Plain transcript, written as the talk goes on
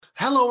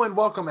Hello and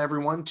welcome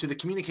everyone to the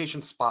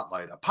Communication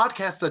Spotlight, a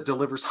podcast that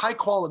delivers high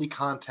quality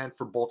content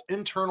for both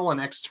internal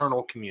and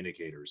external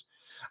communicators.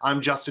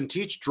 I'm Justin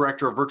Teach,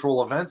 Director of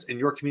Virtual Events and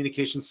your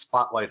Communication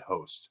Spotlight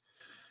host.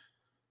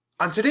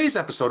 On today's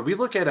episode, we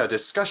look at a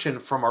discussion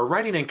from our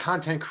Writing and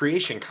Content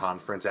Creation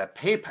Conference at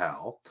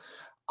PayPal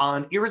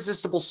on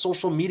irresistible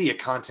social media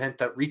content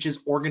that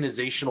reaches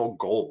organizational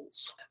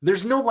goals.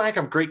 There's no lack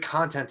of great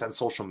content on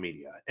social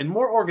media, and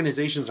more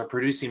organizations are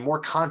producing more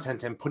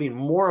content and putting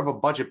more of a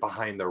budget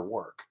behind their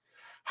work.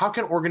 How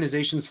can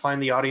organizations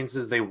find the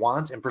audiences they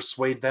want and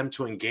persuade them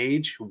to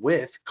engage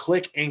with,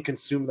 click, and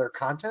consume their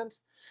content?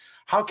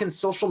 How can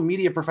social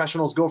media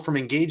professionals go from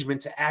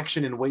engagement to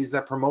action in ways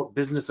that promote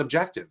business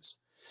objectives?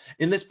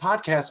 In this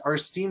podcast, our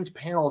esteemed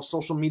panel of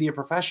social media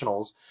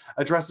professionals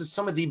addresses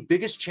some of the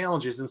biggest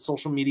challenges in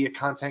social media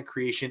content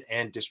creation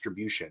and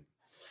distribution.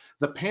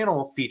 The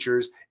panel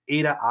features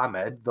Ada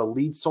Ahmed, the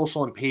lead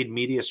social and paid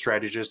media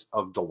strategist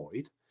of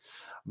Deloitte,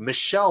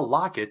 Michelle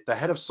Lockett, the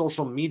head of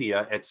social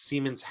media at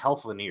Siemens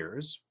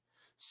Healthineers,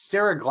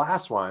 Sarah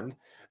Glasswand,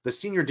 the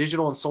senior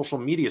digital and social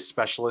media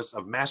specialist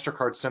of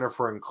MasterCard Center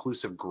for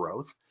Inclusive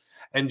Growth,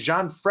 and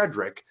John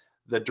Frederick,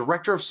 the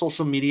director of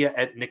social media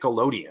at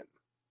Nickelodeon.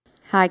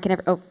 Hi,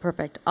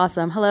 perfect.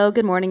 Awesome. Hello,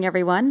 good morning,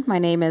 everyone. My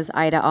name is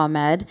Ida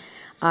Ahmed.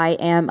 I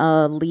am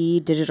a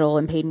lead digital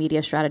and paid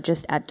media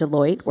strategist at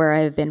Deloitte, where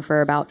I've been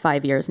for about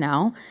 5 years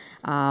now.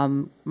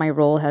 My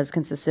role has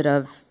consisted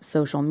of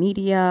social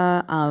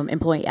media,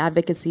 employee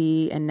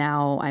advocacy, and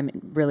now I'm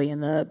really in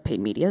the paid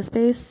media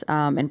space.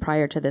 And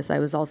prior to this, I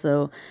was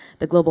also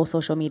the global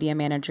social media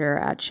manager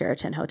at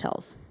Sheraton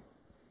Hotels.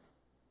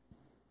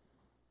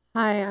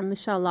 Hi, I'm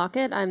Michelle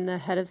Lockett. I'm the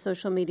head of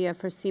social media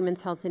for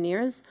Siemens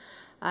Healthineers.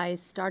 I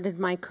started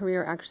my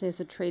career actually as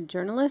a trade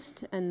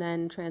journalist and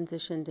then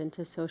transitioned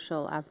into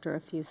social after a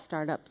few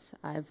startups.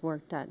 I've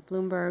worked at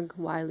Bloomberg,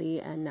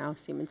 Wiley, and now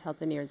Siemens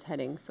Healthineers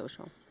heading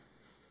social.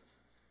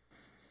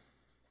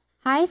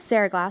 Hi,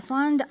 Sarah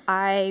Glasswand.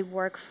 I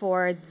work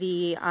for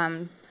the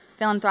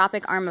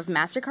philanthropic arm of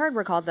MasterCard.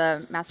 We're called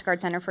the MasterCard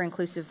Center for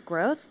Inclusive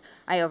Growth.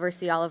 I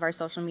oversee all of our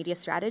social media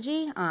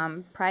strategy.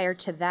 Prior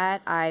to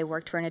that, I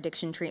worked for an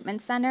addiction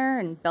treatment center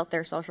and built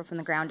their social from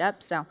the ground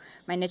up. So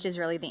my niche is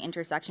really the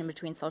intersection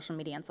between social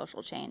media and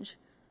social change.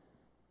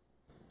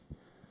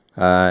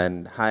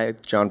 And hi,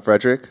 John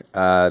Frederick,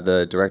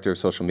 the director of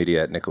social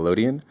media at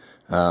Nickelodeon,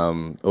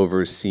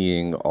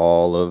 overseeing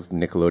all of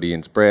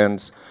Nickelodeon's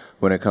brands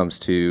when it comes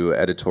to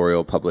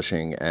editorial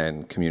publishing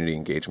and community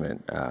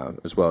engagement,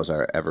 as well as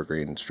our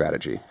evergreen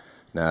strategy.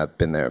 And I've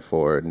been there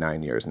for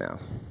 9 years now.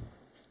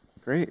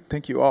 Great,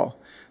 thank you all.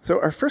 So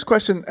our first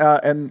question,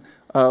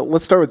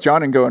 let's start with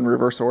John and go in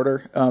reverse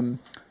order.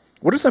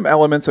 What are some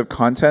elements of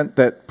content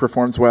that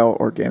performs well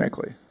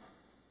organically?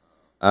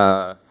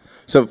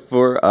 So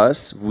for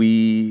us,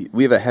 we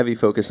have a heavy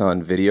focus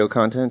on video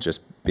content,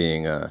 just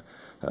being a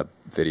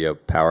video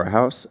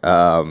powerhouse.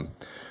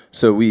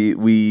 So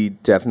we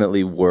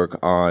definitely work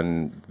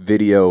on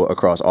video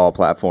across all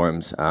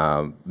platforms,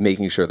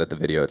 making sure that the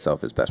video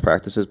itself is best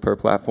practices per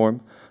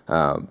platform.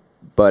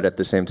 But at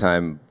the same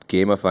time,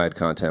 gamified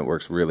content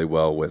works really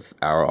well with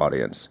our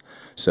audience.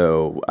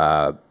 So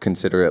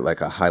consider it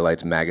like a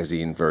highlights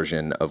magazine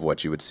version of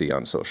what you would see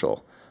on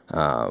social,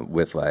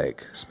 with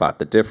like spot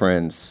the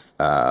difference,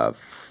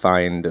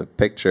 find a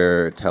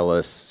picture, tell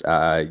us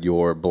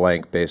your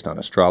blank based on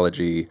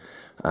astrology,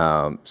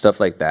 stuff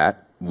like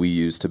that. We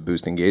use to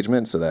boost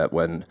engagement so that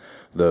when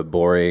the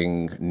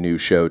boring new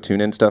show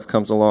tune-in stuff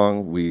comes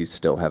along, we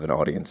still have an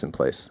audience in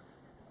place.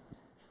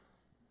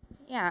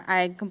 Yeah,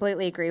 I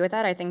completely agree with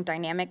that. I think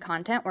dynamic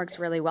content works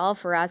really well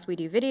for us. We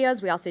do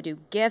videos, we also do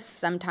GIFs.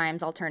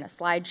 Sometimes I'll turn a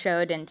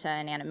slideshow into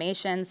an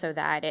animation so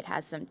that it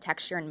has some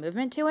texture and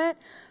movement to it.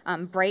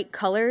 Bright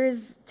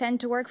colors tend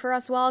to work for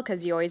us well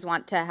because you always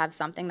want to have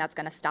something that's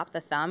going to stop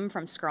the thumb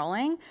from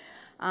scrolling.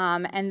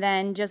 And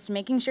then just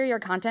making sure your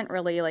content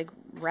really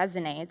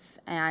resonates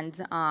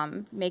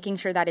and making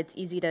sure that it's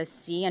easy to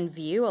see and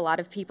view. A lot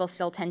of people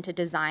still tend to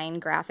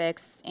design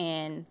graphics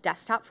in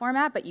desktop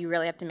format, but you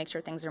really have to make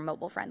sure things are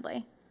mobile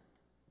friendly.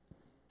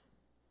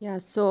 Yeah,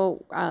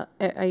 so I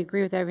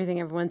agree with everything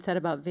everyone said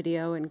about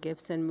video and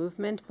GIFs and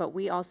movement, but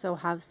we also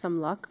have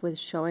some luck with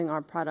showing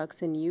our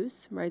products in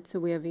use, right? So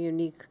we have a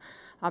unique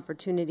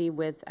opportunity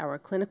with our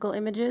clinical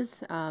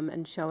images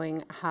and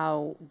showing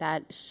how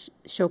that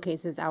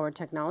showcases our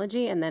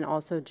technology, and then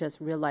also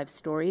just real life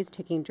stories,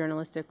 taking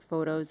journalistic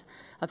photos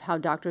of how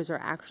doctors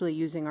are actually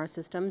using our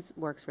systems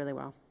works really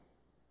well.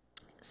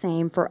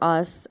 Same for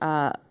us.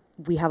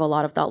 We have a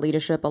lot of thought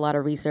leadership, a lot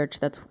of research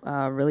that's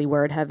really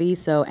word heavy.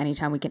 So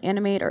anytime we can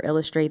animate or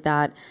illustrate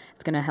that,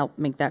 it's going to help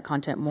make that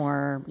content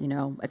more,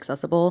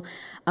 accessible.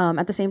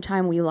 At the same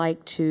time, we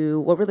like to,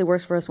 what really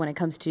works for us when it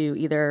comes to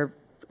either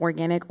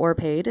organic or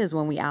paid is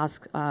when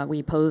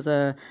we pose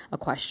a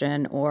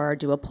question or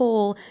do a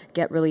poll,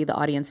 get really the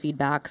audience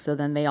feedback. So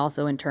then they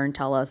also in turn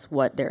tell us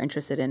what they're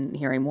interested in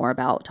hearing more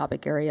about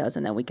topic areas,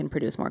 and then we can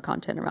produce more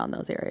content around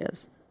those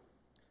areas.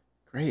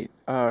 Great.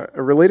 A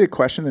related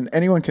question, and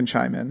anyone can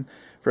chime in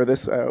for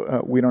this.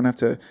 We don't have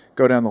to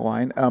go down the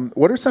line.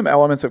 What are some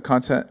elements of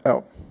content?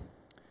 Oh,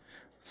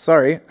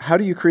 sorry. How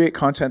do you create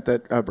content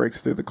that breaks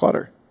through the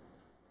clutter?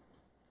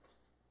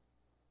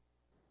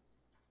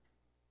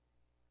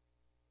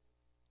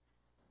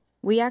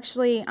 We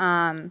actually,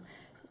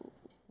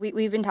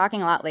 we've been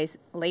talking a lot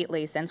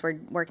lately since we're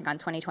working on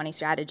 2020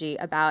 strategy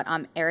about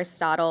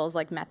Aristotle's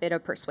like method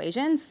of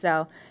persuasion.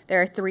 So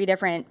there are 3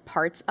 different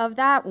parts of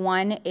that.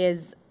 One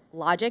is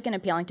logic and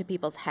appealing to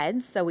people's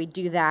heads. So we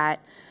do that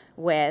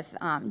with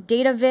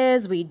data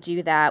viz. We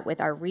do that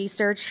with our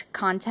research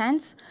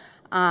content.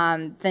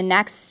 The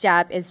next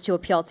step is to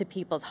appeal to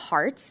people's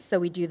hearts. So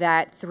we do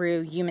that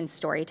through human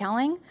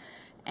storytelling.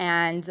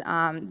 And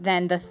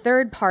then the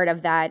third part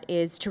of that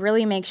is to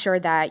really make sure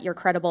that you're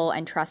credible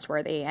and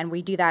trustworthy. And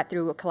we do that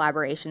through a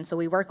collaboration. So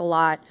we work a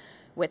lot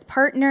with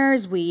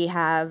partners. We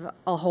have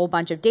a whole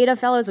bunch of data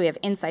fellows. We have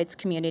insights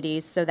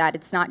communities so that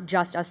it's not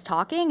just us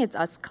talking, it's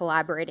us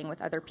collaborating with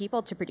other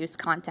people to produce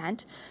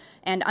content.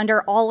 And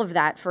under all of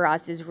that for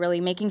us is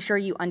really making sure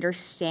you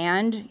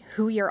understand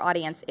who your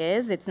audience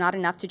is. It's not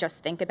enough to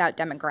just think about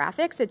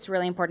demographics. It's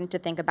really important to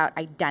think about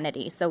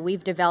identity. So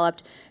we've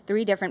developed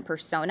 3 different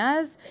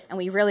personas, and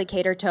we really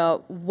cater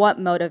to what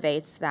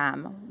motivates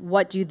them,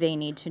 what do they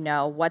need to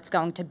know, what's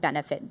going to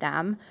benefit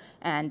them.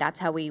 And that's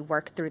how we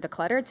work through the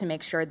clutter to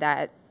make sure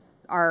that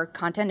our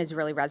content is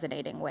really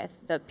resonating with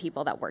the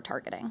people that we're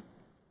targeting.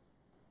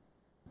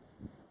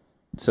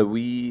 So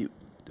we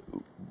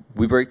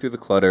break through the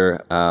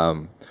clutter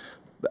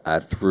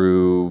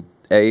through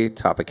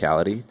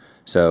topicality.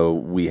 So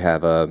we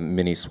have a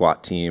mini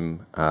SWAT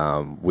team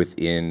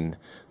within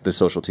the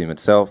social team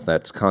itself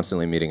that's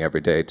constantly meeting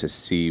every day to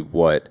see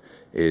what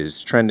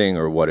is trending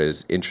or what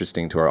is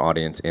interesting to our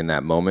audience in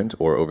that moment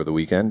or over the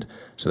weekend,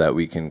 so that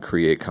we can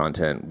create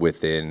content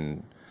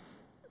within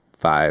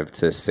 5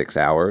 to 6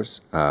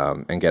 hours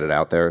and get it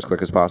out there as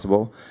quick as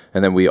possible.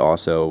 And then we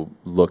also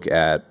look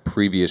at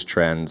previous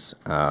trends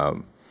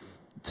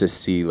to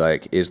see,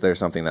 like, is there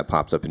something that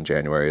pops up in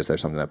January? Is there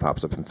something that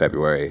pops up in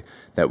February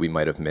that we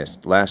might have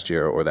missed last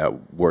year or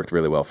that worked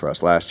really well for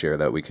us last year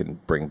that we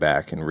can bring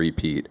back and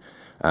repeat?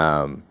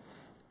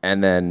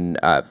 And then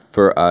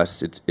for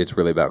us, it's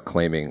really about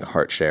claiming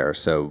heart share.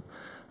 So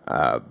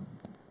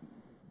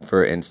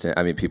for instance,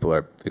 I mean, people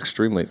are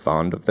extremely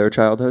fond of their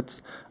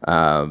childhoods.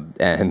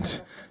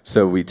 And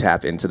so we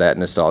tap into that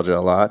nostalgia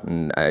a lot.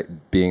 And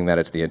being that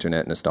it's the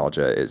internet,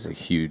 nostalgia is a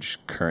huge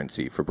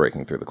currency for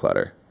breaking through the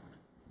clutter.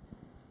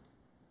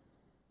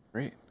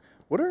 Great.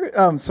 What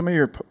are some of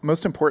your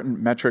most important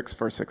metrics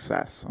for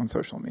success on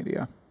social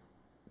media?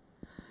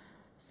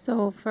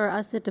 So for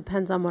us, it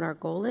depends on what our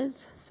goal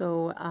is.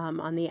 So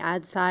on the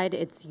ad side,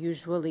 it's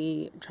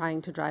usually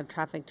trying to drive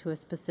traffic to a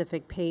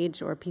specific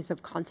page or piece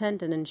of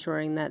content and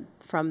ensuring that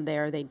from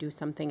there they do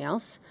something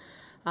else.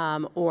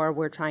 Or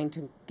we're trying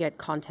to get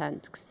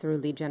content through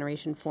lead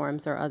generation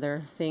forms or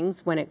other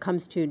things. When it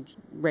comes to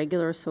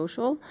regular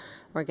social,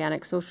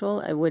 organic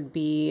social, it would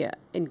be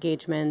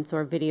engagements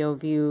or video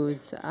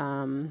views,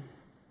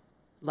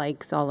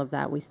 likes, all of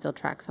that. We still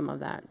track some of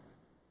that.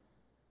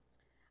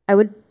 I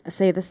would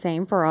say the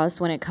same for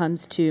us when it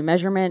comes to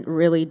measurement.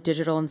 Really,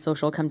 digital and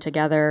social come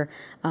together.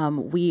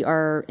 We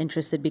are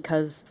interested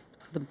because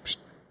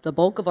the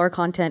bulk of our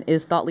content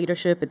is thought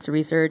leadership, it's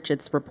research,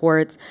 it's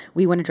reports.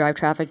 We want to drive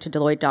traffic to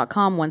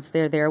Deloitte.com. Once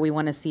they're there, we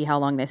want to see how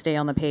long they stay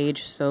on the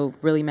page. So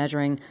really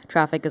measuring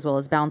traffic as well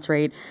as bounce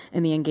rate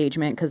and the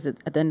engagement, because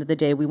at the end of the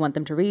day, we want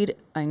them to read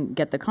and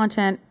get the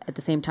content, at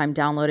the same time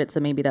download it. So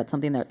maybe that's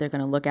something that they're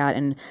going to look at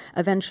and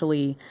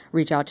eventually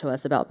reach out to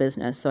us about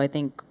business. So I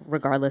think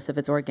regardless if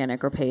it's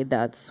organic or paid,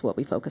 that's what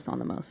we focus on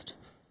the most.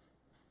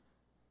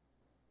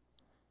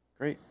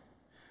 Great.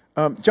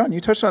 John, you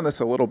touched on this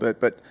a little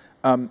bit, but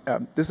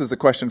this is a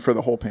question for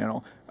the whole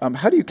panel.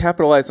 How do you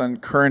capitalize on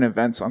current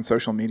events on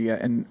social media,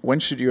 and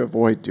when should you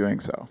avoid doing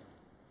so?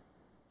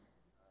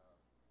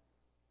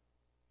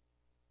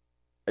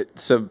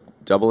 It's a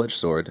double-edged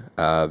sword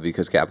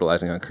because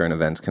capitalizing on current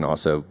events can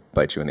also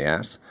bite you in the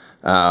ass.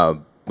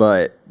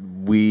 But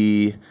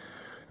the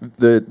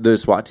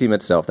SWAT team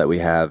itself that we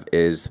have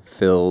is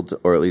filled,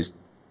 or at least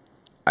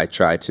I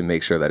try to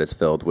make sure that it's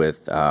filled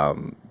with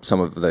some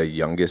of the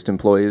youngest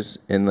employees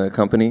in the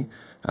company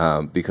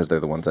because they're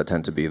the ones that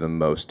tend to be the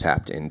most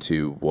tapped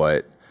into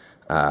what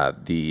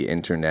the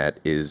internet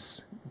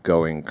is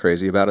going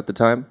crazy about at the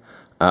time.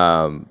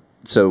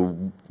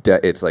 So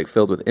it's like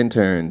filled with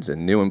interns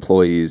and new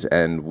employees,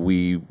 and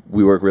we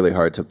work really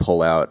hard to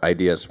pull out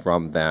ideas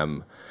from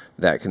them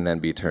that can then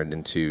be turned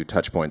into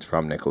touch points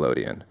from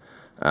Nickelodeon.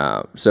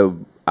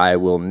 So I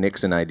will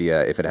nix an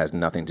idea if it has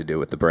nothing to do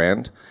with the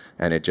brand,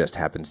 and it just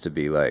happens to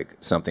be like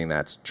something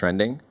that's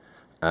trending.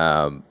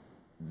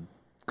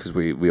 Because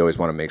we always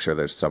want to make sure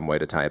there's some way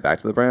to tie it back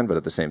to the brand, but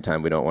at the same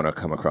time, we don't want to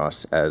come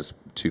across as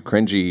too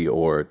cringy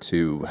or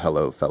too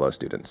hello, fellow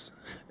students.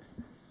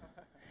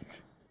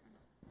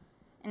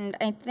 And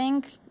I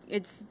think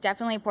it's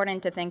definitely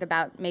important to think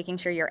about making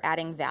sure you're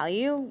adding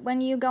value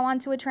when you go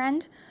onto a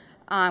trend.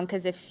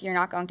 because if you're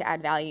not going to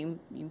add value,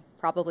 you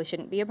probably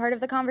shouldn't be a part of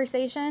the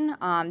conversation.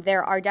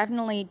 There are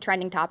definitely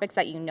trending topics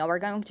that you know are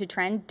going to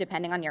trend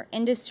depending on your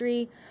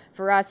industry.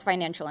 For us,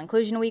 Financial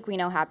Inclusion Week, we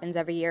know happens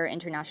every year.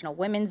 International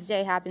Women's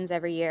Day happens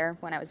every year.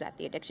 When I was at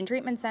the Addiction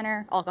Treatment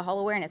Center, Alcohol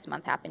Awareness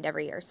Month happened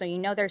every year. So you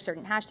know there are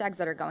certain hashtags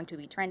that are going to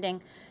be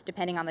trending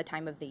depending on the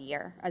time of the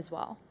year as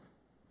well.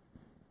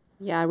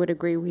 Yeah, I would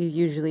agree. We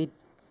usually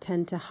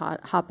tend to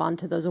hop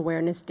onto those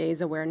awareness days,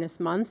 awareness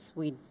months.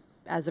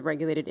 As a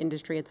regulated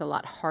industry, it's a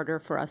lot harder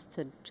for us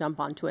to jump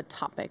onto a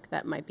topic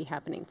that might be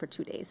happening for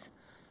 2 days.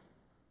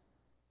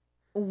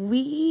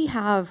 We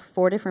have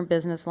 4 different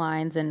business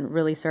lines and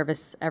really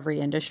service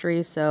every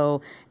industry.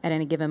 So at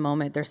any given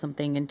moment, there's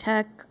something in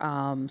tech,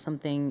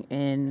 something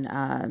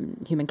in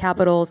human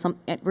capital,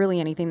 really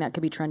anything that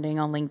could be trending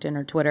on LinkedIn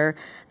or Twitter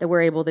that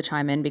we're able to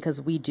chime in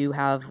because we do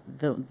have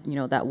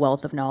that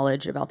wealth of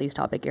knowledge about these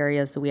topic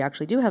areas. So we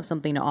actually do have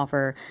something to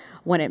offer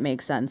when it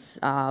makes sense.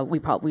 We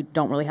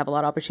don't really have a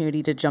lot of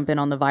opportunity to jump in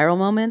on the viral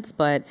moments,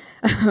 but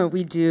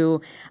we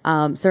do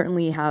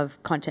certainly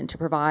have content to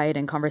provide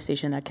and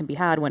conversation that can be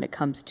had when it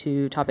comes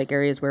to topic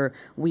areas where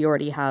we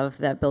already have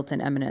that built-in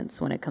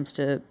eminence when it comes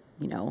to,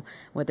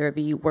 whether it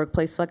be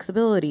workplace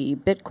flexibility,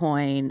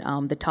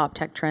 Bitcoin, the top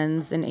tech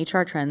trends and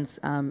HR trends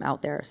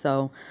out there.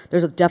 So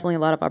there's definitely a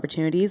lot of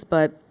opportunities,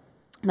 but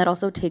that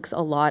also takes a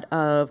lot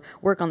of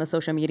work on the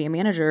social media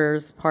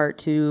manager's part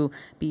to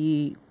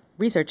be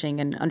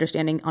researching and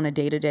understanding on a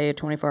day-to-day, a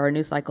 24-hour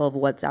news cycle of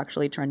what's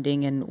actually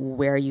trending and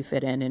where you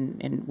fit in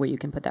and where you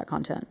can put that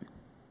content.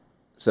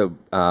 So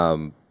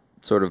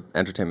sort of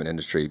entertainment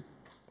industry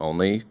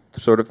only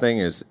sort of thing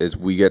is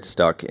we get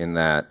stuck in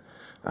that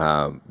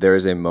there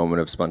is a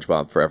moment of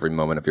SpongeBob for every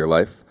moment of your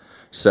life.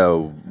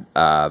 So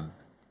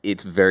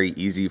it's very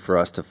easy for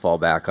us to fall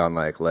back on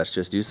let's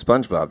just use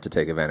SpongeBob to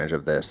take advantage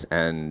of this.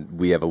 And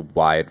we have a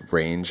wide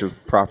range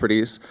of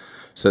properties.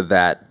 So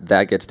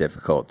that gets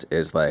difficult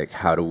is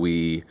how do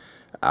we,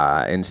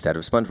 instead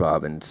of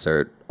SpongeBob,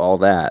 insert all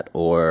that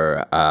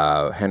or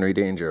Henry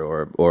Danger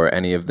or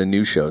any of the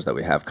new shows that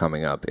we have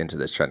coming up into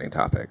this trending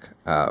topic.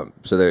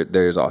 So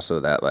there's also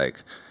that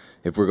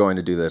if we're going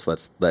to do this,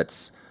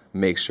 let's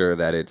make sure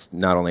that it's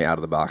not only out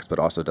of the box but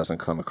also doesn't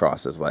come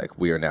across as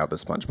we are now the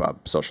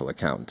SpongeBob social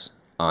account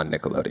on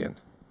Nickelodeon.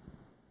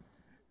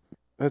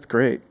 That's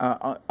great.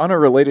 On a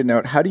related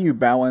note, how do you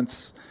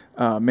balance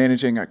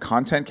managing a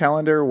content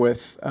calendar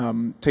with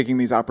taking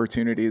these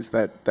opportunities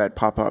that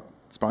pop up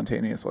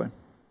spontaneously?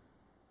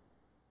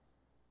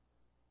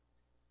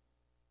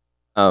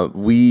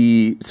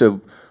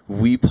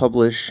 We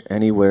publish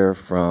anywhere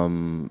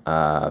from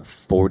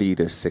 40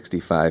 to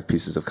 65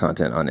 pieces of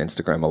content on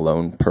Instagram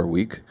alone per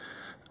week.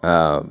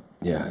 Yeah,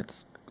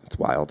 it's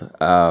wild.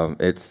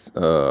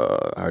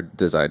 Our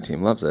design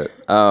team loves it.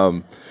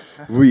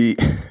 We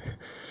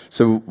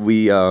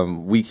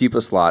keep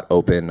a slot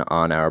open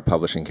on our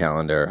publishing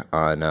calendar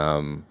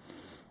on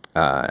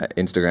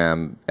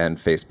Instagram and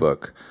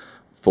Facebook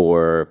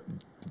for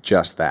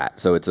just that.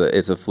 So it's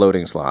a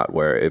floating slot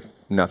where if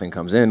nothing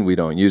comes in, we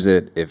don't use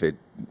it. If it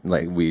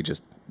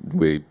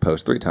we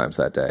post 3 times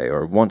that day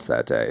or once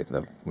that day.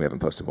 We haven't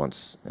posted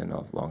once in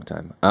a long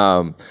time.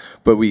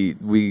 But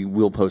we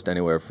will post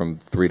anywhere from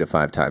 3 to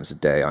 5 times a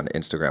day on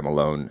Instagram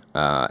alone.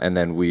 And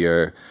then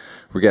we're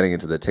getting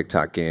into the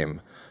TikTok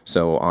game.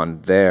 So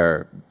on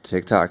there,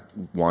 TikTok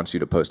wants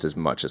you to post as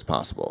much as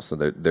possible. So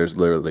there's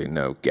literally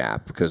no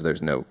gap because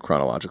there's no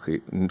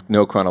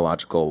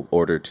chronological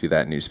order to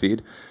that newsfeed.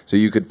 So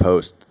you could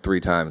post 3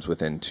 times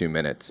within 2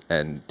 minutes,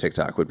 and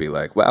TikTok would be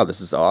like, "Wow,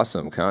 this is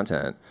awesome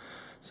content."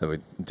 So we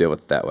deal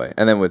with it that way.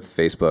 And then with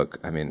Facebook,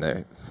 I mean,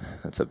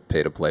 that's a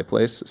pay-to-play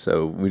place.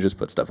 So we just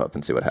put stuff up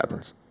and see what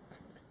happens.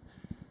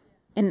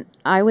 And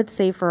I would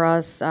say for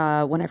us,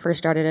 when I first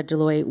started at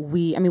Deloitte,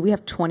 we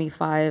have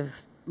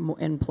 25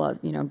 and plus,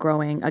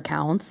 growing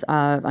accounts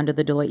under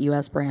the Deloitte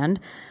US brand.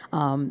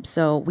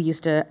 So we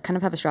used to kind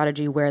of have a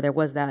strategy where there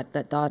was that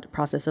thought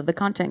process of the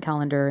content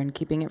calendar and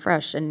keeping it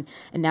fresh. And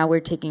now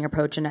we're taking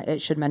approach, and I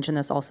should mention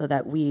this also,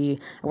 that we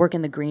work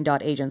in the Green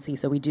Dot agency.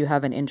 So we do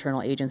have an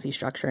internal agency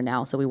structure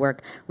now. So we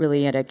work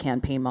really at a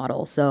campaign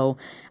model. So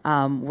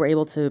we're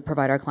able to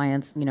provide our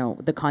clients,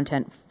 the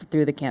content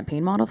through the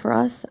campaign model for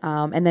us.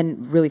 And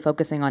then really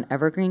focusing on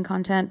evergreen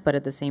content, but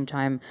at the same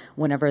time,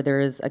 whenever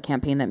there is a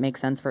campaign that makes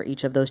sense for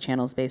each of those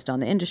channels based on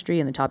the industry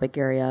and the topic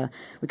area,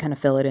 we kind of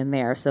fill it in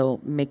there.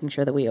 So making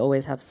sure that we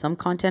always have some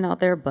content out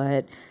there,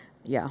 but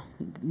yeah,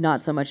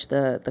 not so much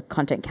the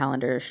content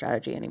calendar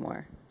strategy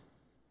anymore.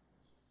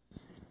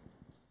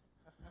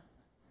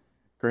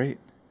 Great.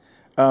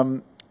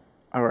 All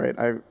right,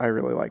 I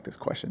really like this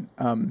question.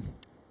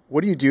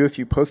 What do you do if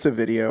you post a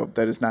video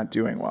that is not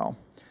doing well?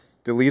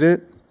 Delete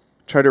it,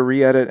 try to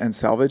re-edit and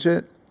salvage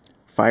it,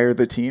 fire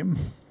the team?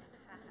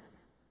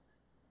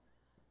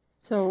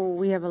 So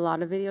we have a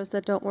lot of videos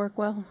that don't work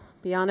well,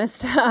 be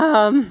honest.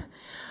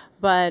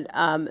 But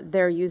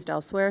they're used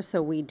elsewhere,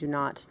 so we do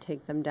not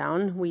take them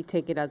down. We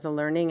take it as a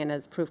learning and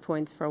as proof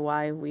points for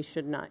why we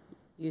should not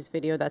use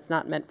video that's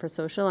not meant for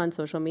social on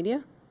social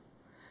media.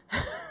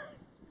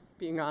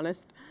 Being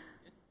honest.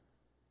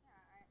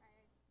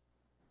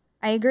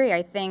 I agree.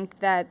 I think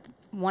that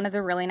one of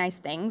the really nice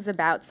things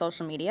about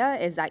social media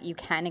is that you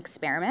can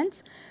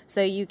experiment.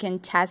 So you can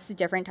test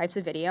different types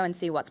of video and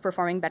see what's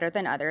performing better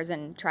than others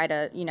and try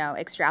to,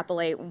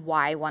 extrapolate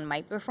why one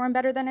might perform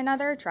better than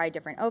another. Try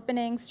different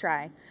openings,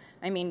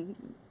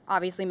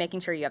 obviously making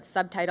sure you have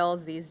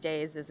subtitles these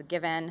days is a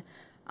given,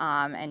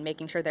 and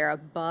making sure they're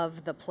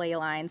above the play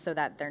line so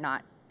that they're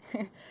not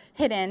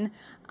hidden.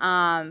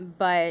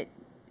 But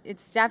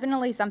it's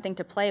definitely something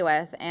to play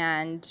with,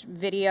 and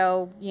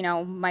video,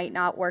 might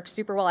not work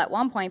super well at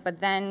one point, but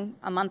then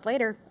a month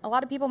later, a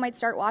lot of people might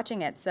start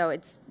watching it. So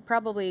it's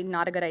probably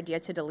not a good idea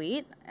to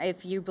delete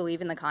if you believe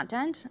in the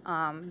content,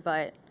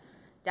 but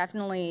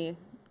definitely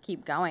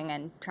keep going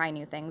and try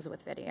new things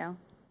with video.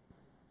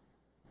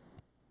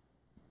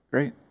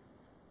 Great.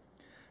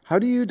 How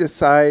do you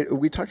decide,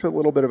 we talked a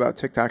little bit about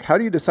TikTok, how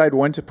do you decide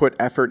when to put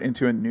effort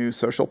into a new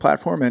social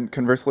platform and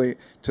conversely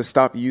to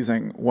stop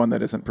using one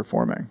that isn't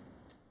performing?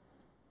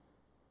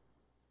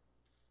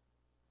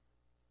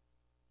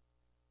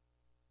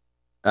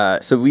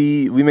 So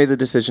we made the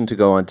decision to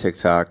go on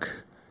TikTok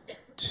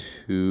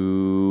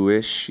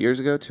 2-ish years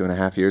ago,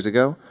 2.5 years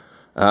ago,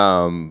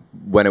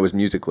 when it was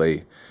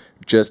Musical.ly,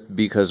 just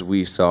because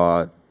we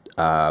saw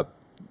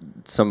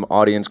some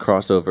audience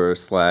crossover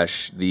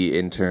 / the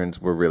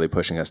interns were really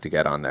pushing us to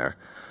get on there.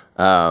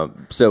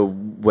 So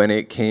when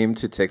it came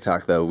to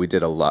TikTok, though, we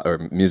did a lot,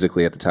 or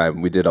Musical.ly at the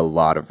time, we did a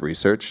lot of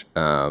research.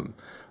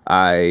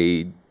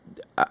 I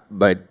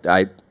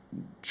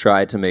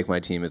try to make my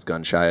team as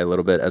gun shy a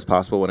little bit as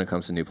possible when it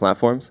comes to new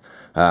platforms,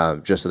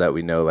 just so that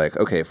we know, like,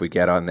 okay, if we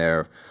get on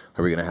there,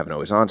 are we going to have an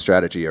always on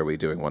strategy? Are we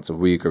doing once a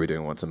week? Are we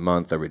doing once a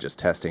month? Are we just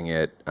testing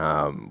it?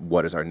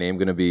 What is our name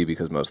going to be?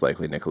 Because most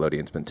likely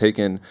Nickelodeon's been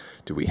taken.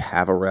 Do we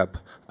have a rep?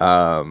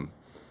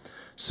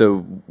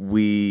 So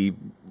we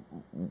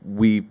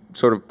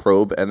sort of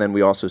probe, and then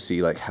we also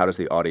see, like, how does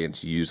the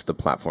audience use the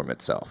platform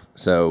itself?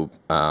 So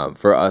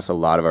for us, a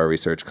lot of our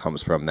research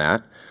comes from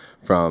that.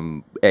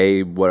 From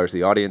A, what is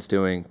the audience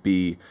doing?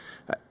 B,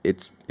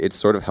 it's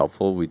sort of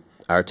helpful.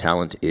 Our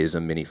talent is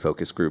a mini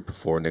focus group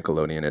for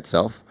Nickelodeon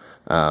itself.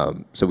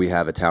 So we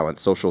have a talent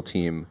social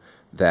team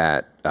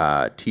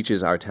that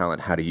teaches our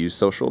talent how to use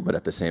social, but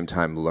at the same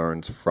time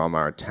learns from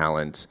our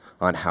talent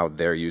on how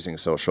they're using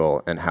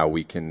social and how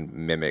we can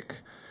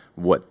mimic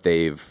what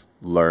they've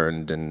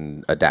learned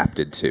and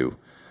adapted to.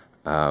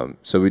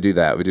 So we do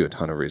that. We do a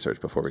ton of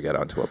research before we get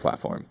onto a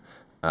platform.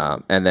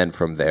 And then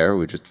from there,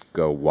 we just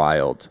go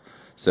wild.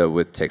 So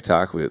with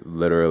TikTok,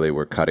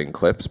 we're cutting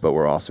clips, but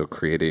we're also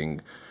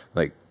creating,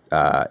 like,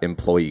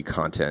 employee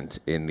content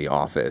in the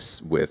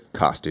office with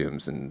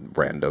costumes and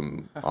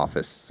random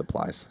office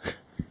supplies.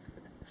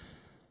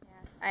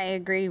 I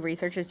agree.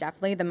 Research is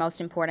definitely the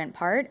most important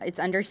part. It's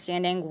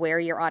understanding where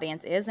your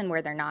audience is and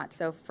where they're not.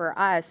 So for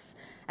us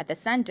at the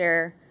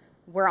center,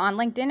 we're on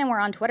LinkedIn and we're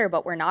on Twitter,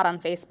 but we're not on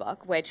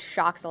Facebook, which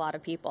shocks a lot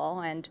of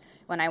people. And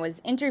when I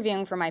was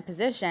interviewing for my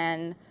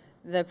position,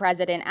 the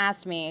president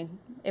asked me,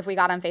 if we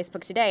got on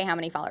Facebook today, how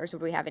many followers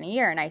would we have in a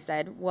year? And I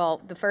said, well,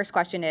 the first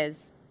question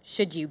is,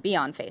 should you be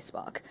on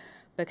Facebook?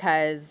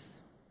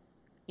 Because,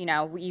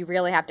 you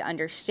really have to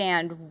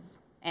understand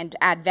and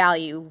add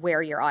value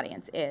where your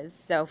audience is.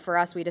 So for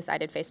us, we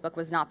decided Facebook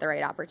was not the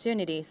right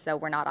opportunity, so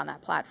we're not on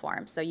that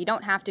platform. So you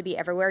don't have to be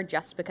everywhere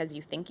just because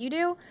you think you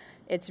do.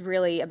 It's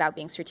really about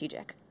being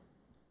strategic.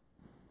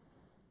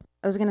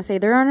 I was going to say,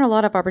 there aren't a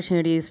lot of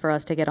opportunities for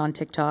us to get on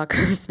TikTok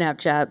or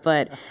Snapchat,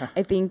 but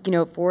I think,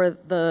 for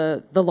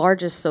the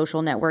largest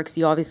social networks,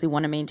 you obviously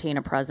want to maintain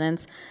a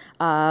presence.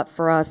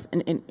 For us,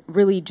 and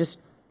really just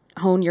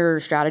hone your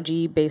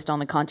strategy based on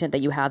the content that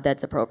you have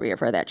that's appropriate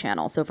for that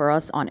channel. So for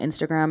us on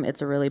Instagram,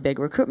 it's a really big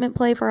recruitment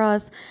play for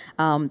us.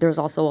 There's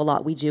also a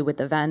lot we do with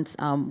events.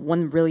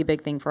 One really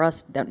big thing for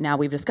us that now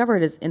we've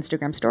discovered is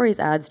Instagram stories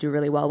ads do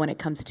really well when it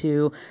comes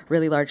to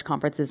really large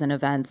conferences and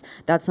events.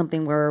 That's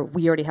something where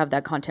we already have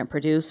that content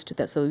produced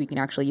so we can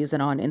actually use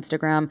it on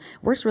Instagram.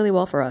 Works really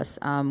well for us.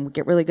 We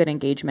get really good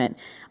engagement.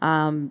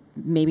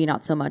 Maybe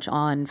not so much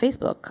on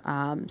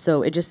Facebook.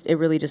 So it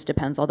really just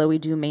depends. Although we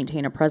do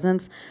maintain a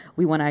presence,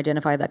 we want to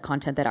identify that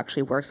content that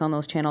actually works on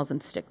those channels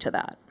and stick to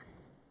that.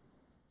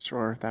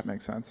 Sure, that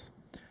makes sense.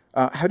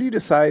 How do you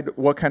decide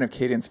what kind of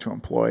cadence to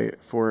employ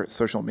for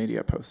social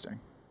media posting?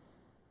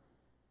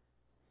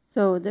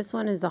 So this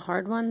one is a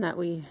hard one that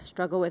we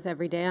struggle with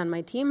every day on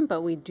my team,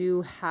 but we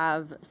do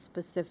have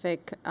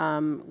specific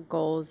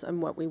goals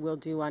on what we will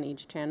do on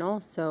each channel.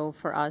 So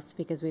for us,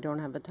 because we don't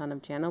have a ton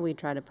of channel, we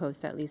try to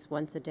post at least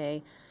once a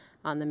day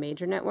on the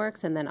major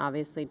networks, and then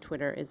obviously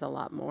Twitter is a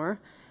lot more.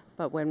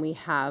 But when we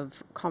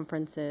have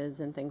conferences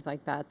and things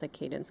like that, the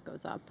cadence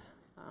goes up.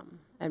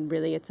 And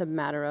really, it's a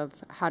matter of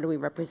how do we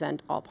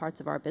represent all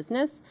parts of our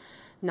business,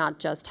 not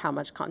just how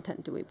much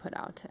content do we put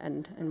out,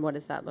 and what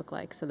does that look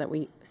like so that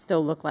we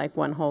still look like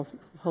one whole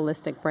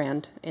holistic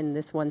brand in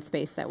this one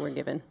space that we're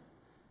given.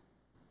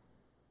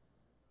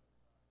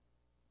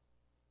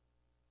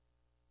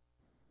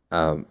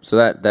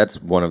 So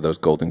that's one of those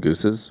golden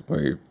gooses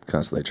where you're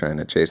constantly trying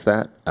to chase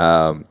that.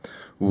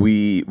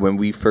 When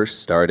we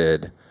first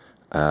started,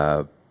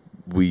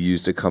 we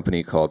used a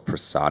company called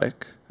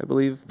Prosodic, I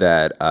believe,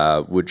 that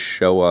would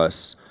show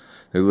us,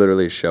 they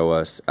literally show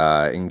us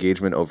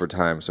engagement over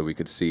time so we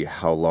could see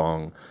how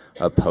long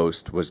a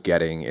post was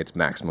getting its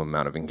maximum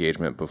amount of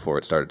engagement before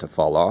it started to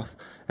fall off.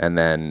 And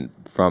then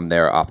from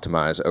there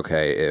optimize,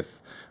 okay, if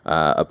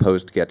a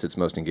post gets its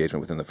most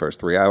engagement within the first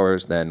 3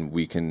 hours, then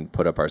we can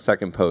put up our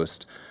second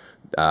post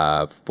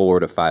 4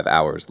 to 5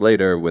 hours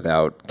later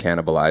without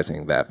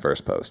cannibalizing that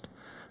first post.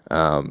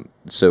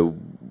 So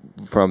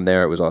from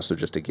there, it was also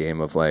just a game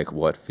of like,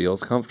 what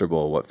feels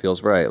comfortable, what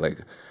feels right.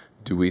 Like,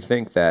 do we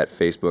think that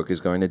Facebook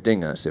is going to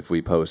ding us if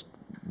we post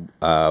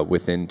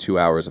within 2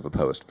 hours of a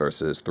post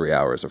versus 3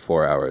 hours or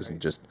 4 hours, and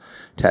just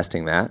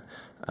testing that.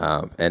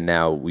 And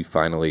now we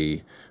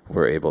finally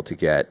were able to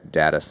get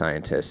data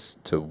scientists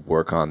to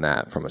work on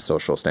that from a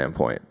social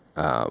standpoint,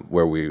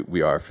 where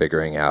we are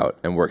figuring out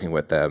and working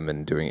with them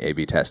and doing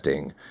A/B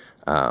testing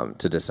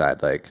to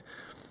decide like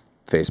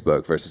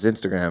Facebook versus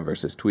Instagram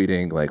versus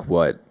tweeting, like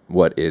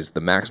what is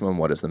the maximum,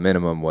 what is the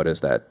minimum, what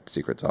is that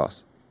secret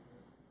sauce.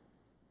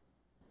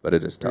 But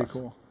it is tough.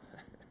 Very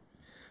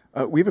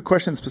cool. We have a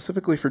question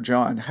specifically for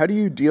John. How do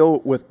you deal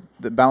with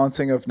the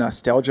balancing of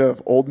nostalgia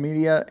of old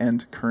media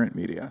and current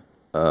media?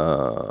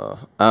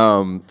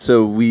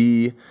 So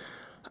we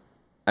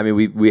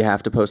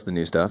have to post the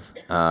new stuff.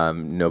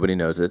 Nobody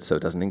knows it, so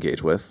it doesn't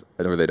engage with,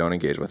 or they don't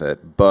engage with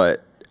it.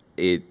 But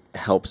it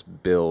helps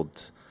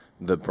build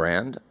the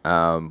brand.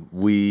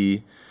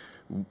 We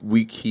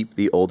keep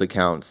the old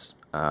accounts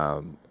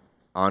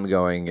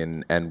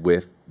ongoing and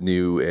with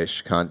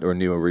new-ish or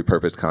new or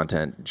repurposed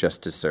content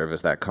just to serve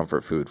as that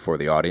comfort food for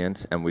the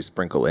audience. And we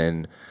sprinkle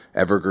in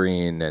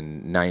evergreen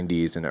and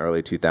 90s and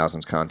early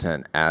 2000s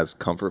content as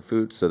comfort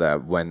food so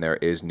that when there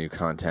is new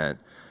content,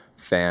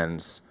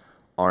 fans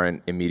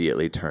aren't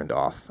immediately turned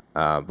off.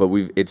 But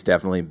it's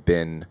definitely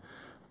been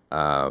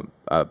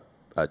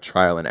a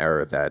trial and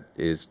error that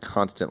is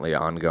constantly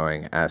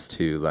ongoing as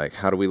to like,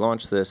 how do we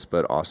launch this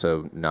but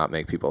also not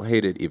make people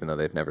hate it even though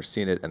they've never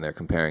seen it and they're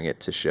comparing it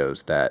to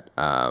shows that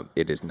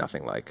it is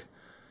nothing like.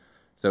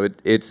 So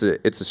it's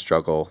a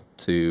struggle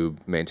to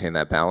maintain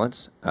that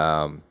balance.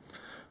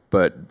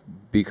 But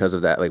because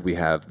of that, like, we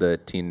have the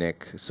Teen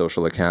Nick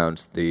social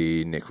accounts,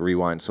 the Nick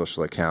Rewind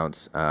social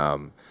accounts,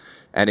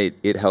 and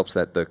it helps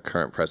that the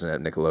current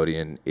president of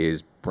Nickelodeon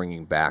is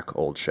bringing back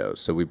old shows.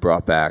 So we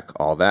brought back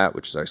All That,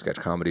 which is our sketch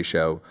comedy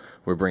show.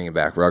 We're bringing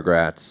back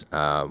Rugrats.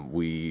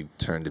 We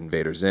turned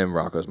Invader Zim,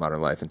 Rocko's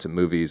Modern Life, into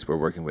movies. We're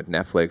working with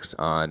Netflix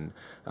on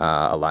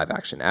a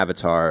live-action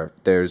Avatar.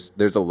 There's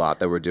a lot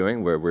that we're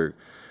doing where we're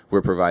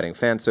providing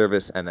fan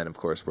service, and then, of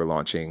course, we're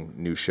launching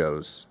new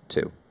shows,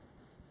 too.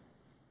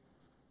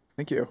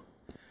 Thank you.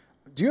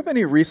 Do you have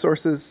any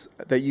resources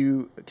that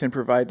you can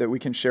provide that we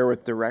can share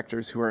with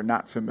directors who are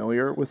not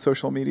familiar with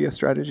social media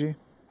strategy?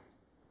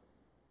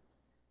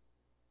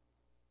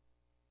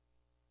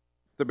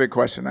 It's a big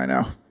question, I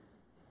know.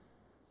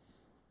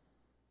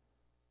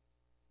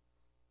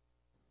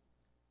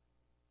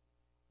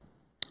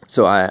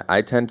 So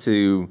I tend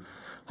to,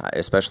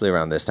 especially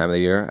around this time of the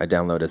year, I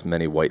download as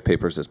many white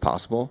papers as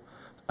possible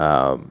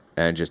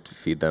and just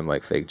feed them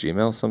like fake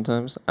Gmails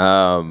sometimes.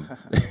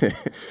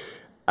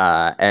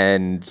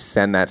 And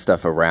send that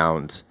stuff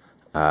around.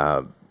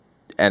 And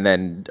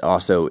then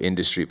also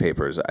industry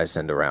papers I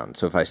send around.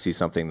 So if I see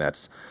something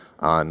that's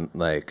on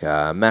like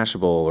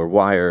Mashable or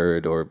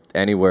Wired or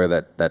anywhere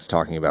that's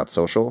talking about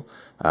social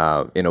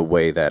in a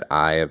way that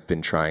I have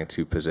been trying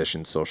to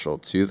position social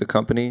to the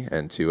company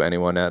and to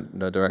anyone at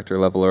the director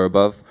level or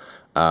above,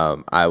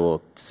 I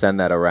will send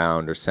that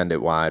around or send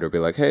it wide or be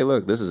like, hey,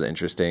 look, this is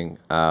interesting.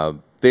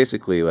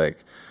 Basically,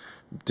 like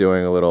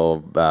doing a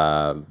little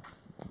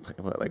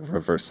like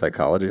reverse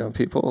psychology on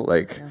people,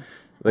 like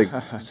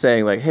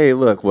saying like, hey,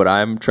 look, what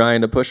I'm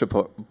trying to push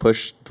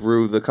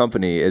through the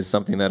company is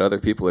something that other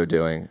people are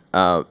doing.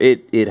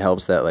 It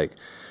helps that like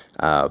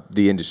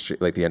the industry,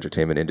 like the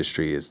entertainment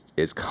industry,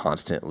 is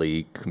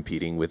constantly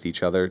competing with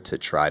each other to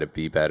try to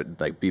be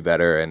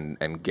better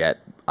and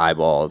get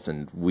eyeballs.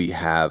 And we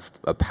have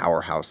a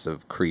powerhouse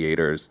of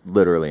creators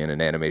literally in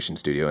an animation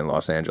studio in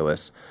Los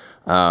Angeles.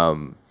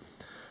 But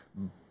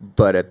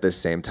at the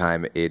same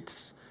time,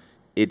 it's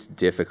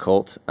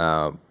difficult.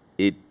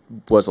 It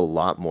was a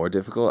lot more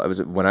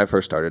difficult. When I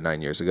first started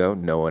 9 years ago,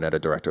 no one at a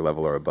director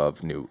level or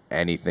above knew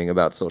anything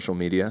about social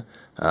media.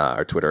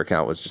 Our Twitter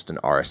account was just an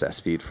RSS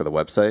feed for the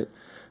website,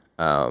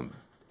 and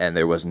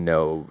there was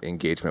no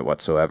engagement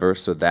whatsoever.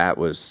 So that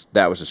was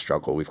a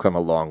struggle. We've come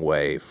a long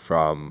way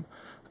from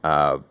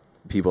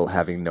people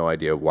having no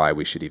idea why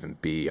we should even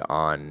be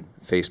on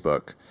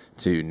Facebook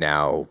to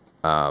now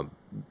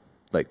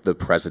like the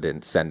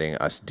president sending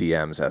us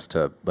DMs as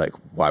to like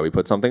why we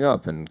put something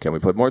up and can we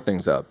put more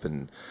things up,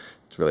 and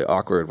it's really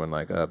awkward when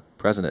like a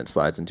president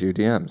slides into your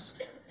DMs.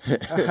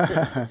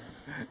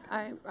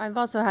 I've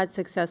also had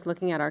success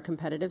looking at our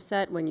competitive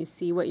set. When you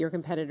see what your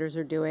competitors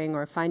are doing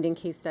or finding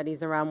case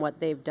studies around what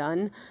they've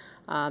done,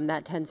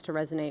 that tends to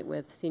resonate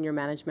with senior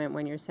management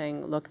when you're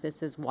saying, look,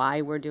 this is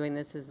why we're doing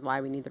this is why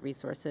we need the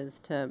resources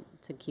to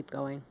keep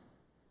going.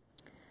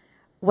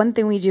 One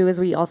thing we do is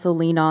we also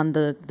lean on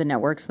the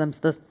networks,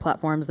 the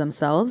platforms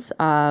themselves.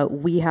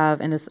 We have,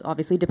 and this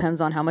obviously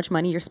depends on how much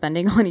money you're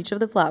spending on each of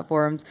the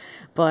platforms,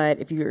 but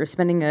if you're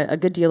spending a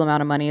good deal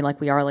amount of money, like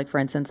we are, like for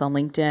instance on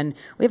LinkedIn,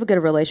 we have a good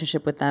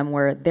relationship with them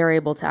where they're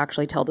able to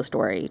actually tell the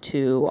story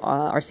to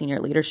our senior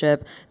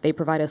leadership. They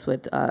provide us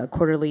with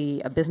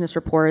quarterly business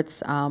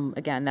reports.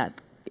 Again, that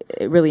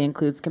it really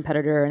includes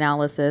competitor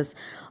analysis,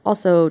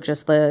 also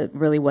just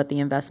really what the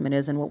investment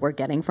is and what we're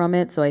getting from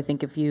it. So I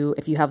think if you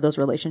have those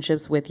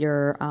relationships with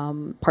your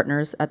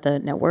partners at the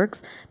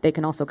networks, they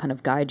can also kind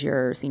of guide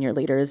your senior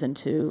leaders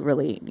into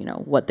really,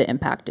 what the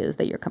impact is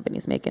that your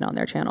company's making on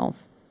their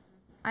channels.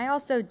 I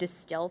also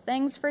distill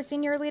things for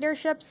senior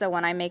leadership. So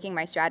when I'm making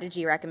my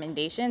strategy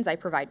recommendations, I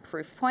provide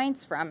proof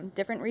points from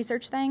different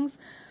research things.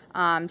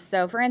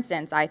 So for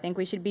instance, I think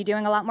we should be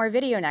doing a lot more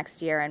video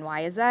next year. And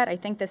why is that? I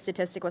think the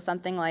statistic was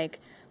something like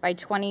by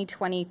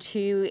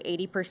 2022,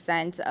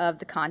 80% of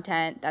the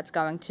content that's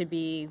going to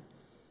be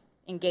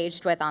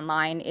engaged with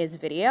online is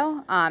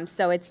video.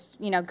 So it's,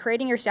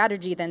 creating your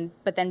strategy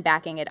but then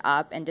backing it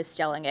up and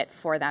distilling it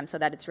for them so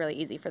that it's really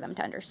easy for them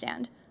to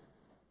understand.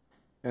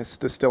 Yes,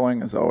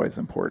 distilling is always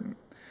important.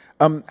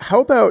 How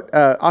about,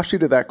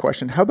 offshoot of that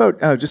question, how about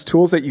just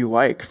tools that you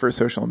like for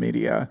social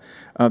media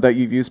that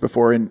you've used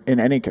before in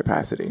any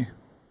capacity?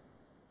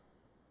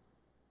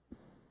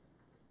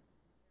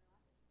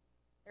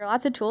 There are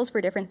lots of tools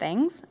for different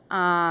things.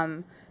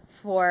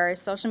 For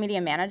social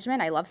media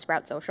management, I love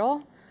Sprout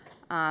Social.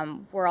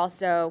 We're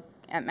also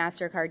at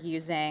MasterCard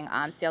using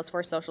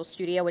Salesforce Social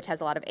Studio, which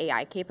has a lot of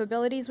AI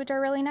capabilities, which are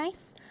really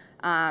nice.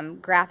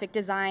 Graphic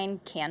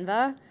design,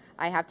 Canva.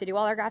 I have to do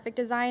all our graphic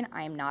design.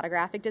 I am not a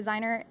graphic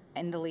designer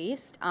in the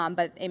least,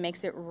 but it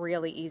makes it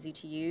really easy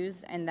to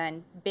use. And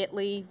then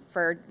Bitly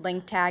for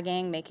link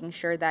tagging, making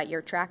sure that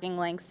you're tracking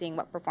links, seeing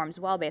what performs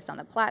well based on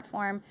the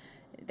platform.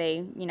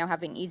 They,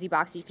 have an easy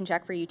box you can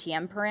check for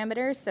UTM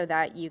parameters so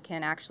that you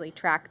can actually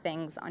track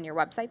things on your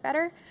website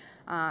better.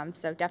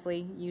 So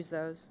definitely use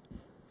those.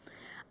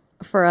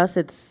 For us,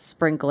 it's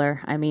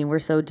Sprinkler. I mean, we're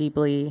so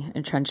deeply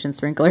entrenched in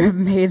Sprinkler, have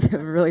made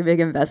really big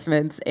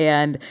investments,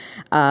 and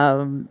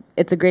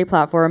it's a great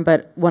platform,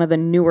 but one of the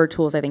newer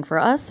tools, I think, for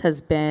us has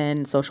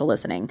been social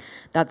listening.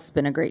 That's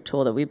been a great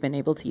tool that we've been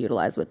able to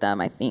utilize with them,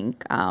 I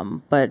think,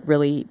 but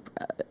really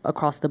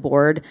across the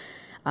board.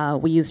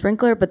 We use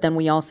Sprinkler, but then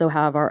we also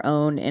have our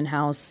own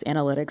in-house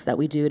analytics that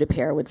we do to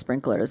pair with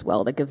Sprinkler as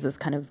well that gives us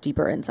kind of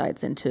deeper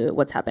insights into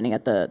what's happening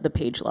at the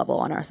page level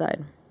on our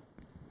side.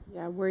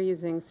 Yeah, we're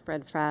using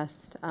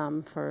Spreadfast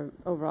for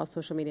overall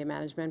social media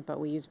management, but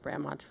we use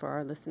BrandWatch for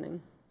our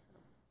listening.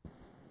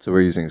 So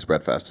we're using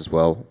Spreadfast as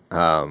well,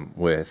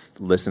 with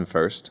Listen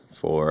First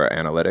for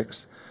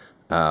analytics,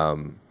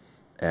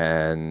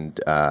 and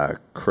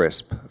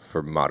Crisp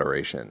for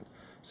moderation.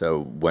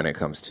 So when it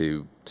comes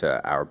to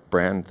our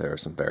brand, there are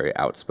some very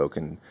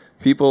outspoken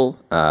people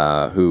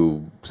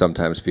who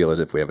sometimes feel as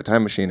if we have a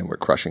time machine and we're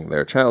crushing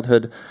their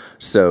childhood.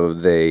 So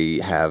they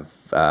have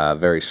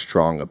very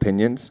strong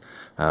opinions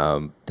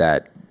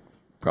that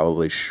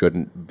probably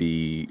should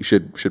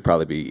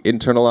probably be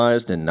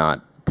internalized and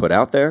not put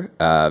out there.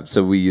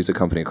 So we use a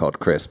company called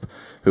Crisp,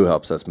 who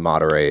helps us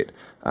moderate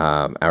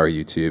our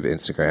YouTube,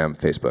 Instagram,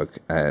 Facebook,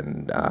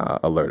 and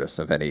alert us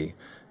of any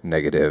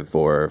negative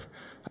or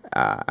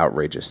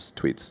outrageous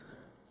tweets.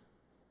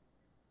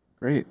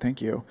 Great,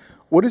 thank you.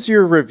 What is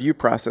your review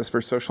process for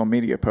social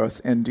media posts,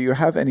 and do you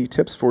have any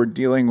tips for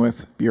dealing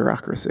with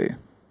bureaucracy?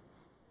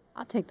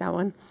 I'll take that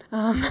one.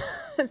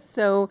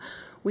 So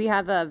we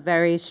have a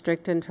very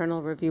strict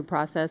internal review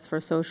process for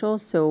social,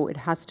 so it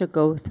has to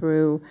go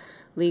through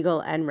legal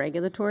and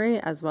regulatory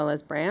as well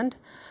as brand.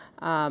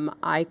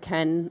 I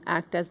can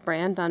act as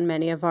brand on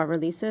many of our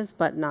releases,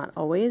 but not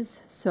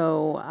always.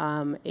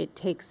 So it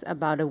takes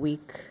about a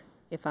week,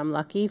 if I'm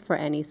lucky, for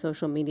any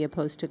social media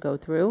post to go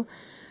through.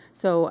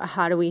 So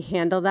how do we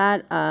handle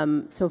that?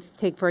 So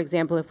take, for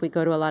example, if we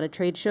go to a lot of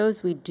trade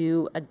shows, we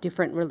do a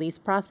different release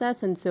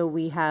process. And so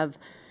we have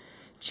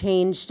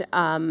changed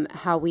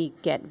how we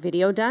get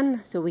video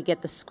done. So we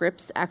get the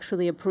scripts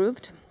actually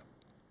approved.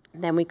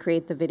 Then we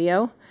create the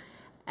video.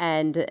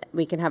 And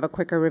we can have a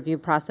quicker review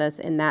process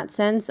in that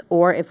sense.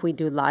 Or if we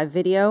do live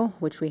video,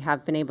 which we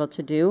have been able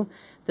to do,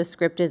 the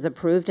script is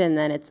approved and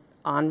then it's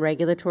on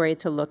regulatory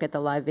to look at the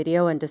live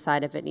video and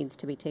decide if it needs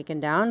to be taken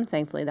down.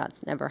 Thankfully,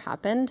 that's never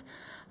happened.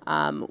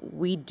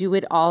 We do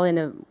it all in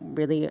a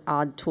really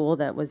odd tool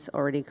that was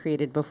already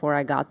created before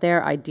I got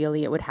there.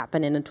 Ideally, it would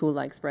happen in a tool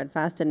like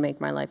Spreadfast and make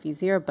my life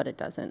easier, but it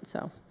doesn't.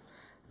 So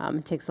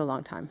it takes a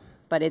long time.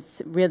 But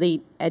it's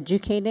really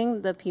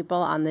educating the people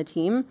on the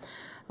team.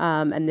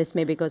 And this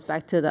maybe goes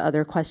back to the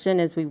other question,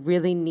 is we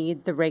really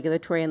need the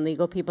regulatory and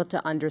legal people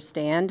to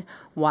understand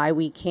why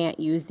we can't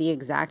use the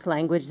exact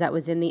language that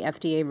was in the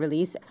FDA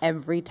release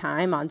every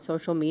time on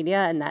social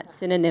media, and that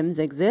synonyms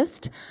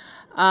exist.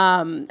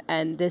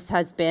 And this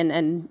has been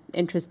an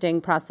interesting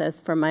process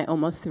for my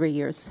almost 3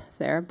 years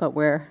there, but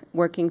we're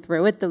working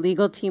through it. The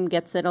legal team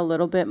gets it a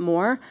little bit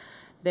more.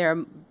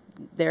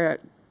 We're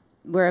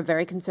a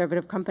very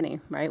conservative company,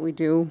 right? We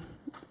do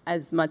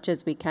as much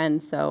as we can.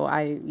 So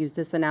I use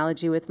this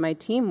analogy with my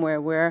team where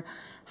we're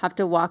have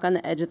to walk on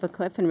the edge of a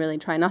cliff and really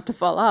try not to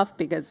fall off,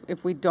 because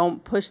if we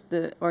don't push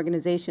the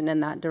organization in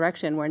that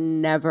direction, we're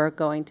never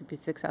going to be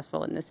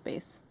successful in this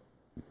space.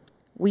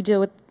 We deal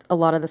with a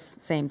lot of the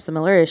same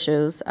similar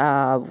issues.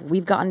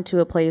 We've gotten to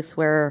a place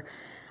where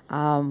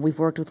we've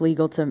worked with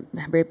legal to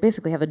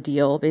basically have a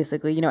deal.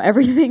 Basically,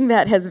 everything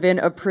that has been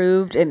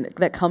approved and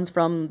that comes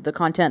from the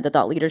content, the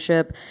thought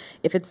leadership,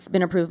 if it's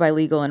been approved by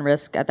legal and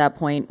risk at that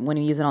point, when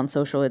you use it on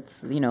social,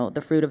 it's,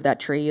 the fruit of that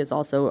tree is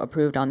also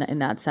approved in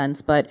that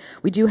sense. But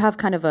we do have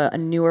kind of a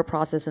newer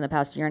process in the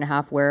past year and a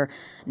half where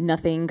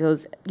nothing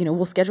goes,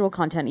 we'll schedule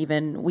content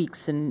even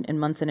weeks and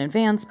months in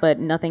advance, but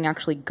nothing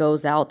actually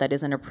goes out that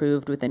isn't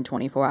approved within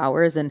 24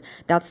 hours. And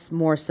that's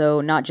more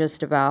so not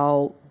just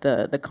about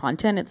the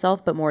content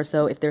itself, but more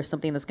so if there's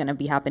something that's going to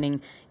be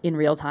happening in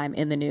real time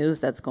in the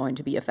news that's going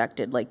to be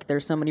affected. Like,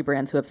 there's so many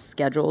brands who have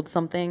scheduled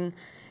something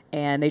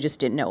and they just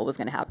didn't know what was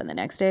going to happen the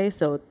next day.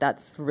 So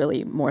that's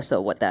really more so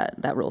what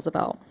that rule's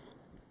about.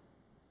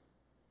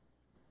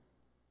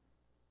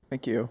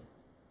 Thank you.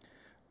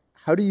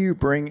 How do you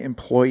bring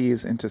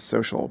employees into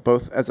social,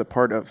 both as a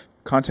part of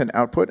content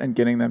output and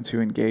getting them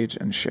to engage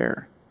and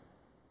share?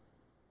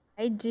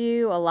 I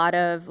do a lot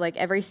of,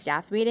 every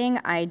staff meeting,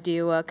 I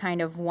do a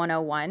kind of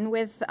 101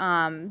 with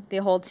the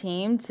whole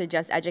team to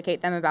just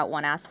educate them about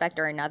one aspect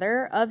or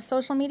another of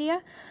social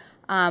media.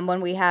 When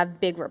we have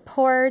big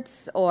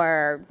reports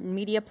or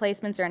media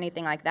placements or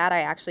anything like that,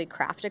 I actually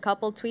craft a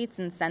couple tweets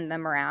and send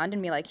them around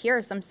and be like, here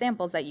are some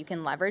samples that you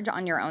can leverage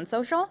on your own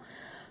social.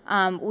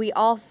 We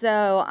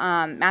also,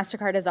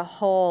 MasterCard as a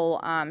whole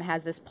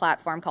has this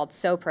platform called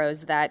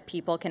SoPros that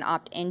people can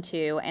opt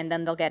into, and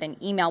then they'll get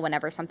an email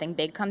whenever something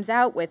big comes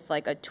out with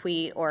a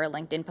tweet or a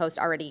LinkedIn post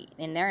already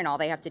in there, and all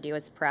they have to do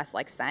is press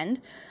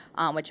send,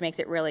 which makes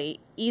it really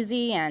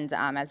easy. And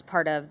as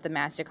part of the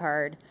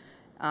MasterCard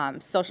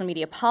social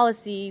media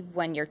policy,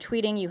 when you're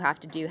tweeting, you have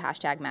to do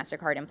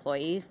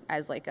 #MasterCardEmployee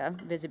as a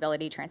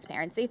visibility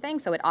transparency thing,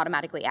 so it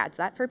automatically adds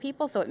that for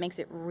people, so it makes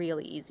it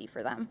really easy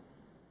for them.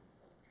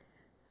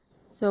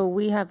 So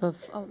we have a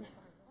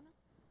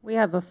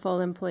full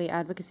employee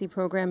advocacy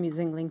program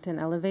using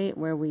LinkedIn Elevate,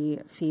 where we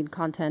feed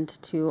content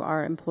to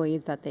our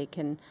employees that they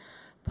can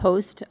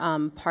post.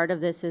 Part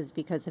of this is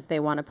because if they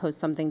want to post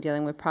something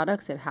dealing with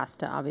products, it has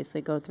to obviously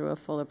go through a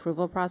full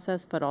approval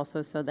process, but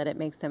also so that it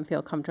makes them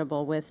feel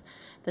comfortable with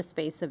the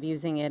space of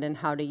using it and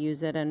how to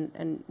use it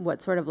and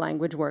what sort of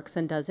language works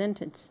and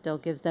doesn't. It still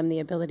gives them the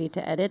ability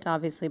to edit,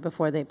 obviously,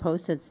 before they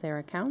post. It's their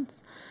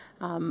accounts.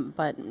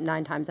 But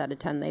 9 times out of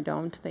 10, they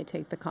don't. They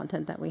take the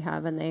content that we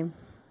have and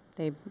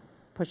they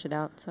push it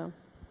out. So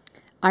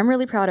I'm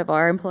really proud of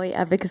our employee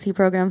advocacy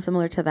program,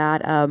 similar to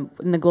that.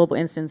 In the global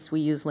instance,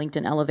 we use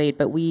LinkedIn Elevate,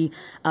 but we,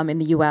 in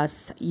the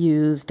US,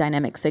 use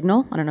Dynamic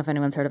Signal. I don't know if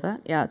anyone's heard of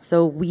that. Yeah,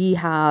 so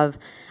I'm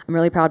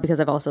really proud because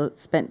I've also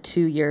spent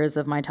 2 years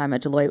of my time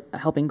at Deloitte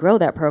helping grow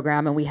that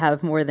program, and we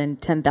have more than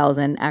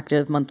 10,000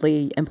 active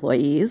monthly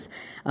employees,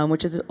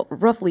 which is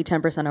roughly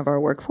 10% of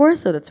our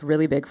workforce, so that's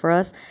really big for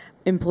us.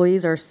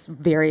 Employees are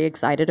very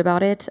excited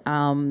about it.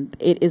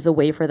 It is a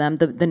way for them.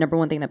 The number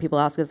one thing that people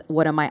ask is,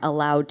 what am I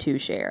allowed to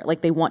share?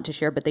 They want to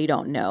share, but they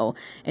don't know.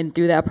 And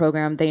through that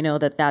program, they know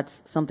that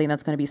that's something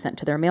that's going to be sent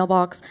to their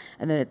mailbox,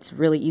 and that it's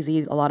really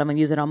easy. A lot of them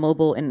use it on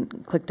mobile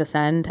and click to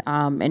send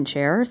and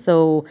share.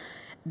 So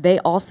they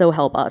also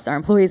help us. Our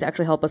employees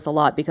actually help us a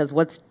lot because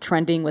what's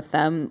trending with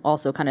them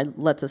also kind of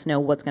lets us know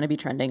what's going to be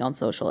trending on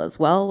social as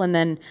well. And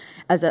then,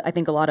 as I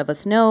think a lot of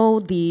us know,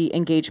 the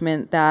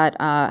engagement that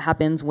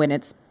happens when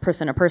it's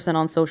person to person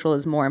on social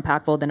is more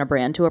impactful than a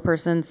brand to a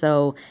person.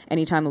 So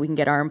anytime we can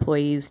get our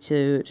employees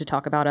to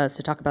talk about us,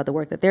 to talk about the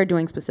work that they're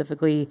doing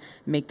specifically,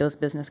 make those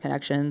business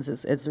connections,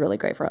 it's really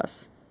great for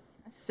us.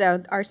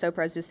 So our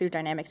SoPros is through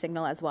Dynamic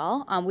Signal as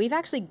well. We've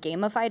actually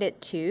gamified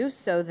it too,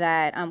 so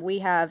that we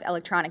have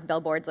electronic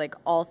billboards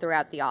all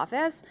throughout the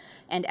office,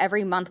 and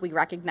every month we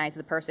recognize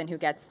the person who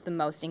gets the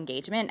most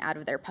engagement out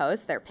of their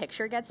post. Their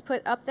picture gets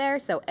put up there,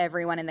 so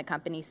everyone in the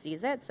company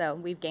sees it. So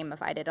we've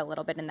gamified it a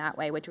little bit in that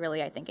way, which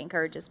really I think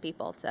encourages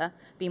people to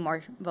be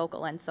more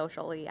vocal and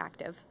socially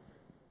active.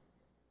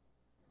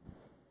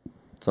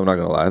 So I'm not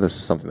going to lie, this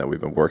is something that we've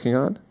been working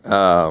on.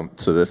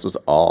 So this was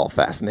all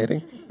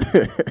fascinating.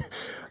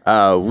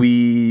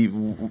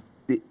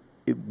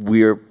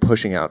 We're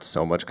pushing out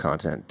so much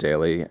content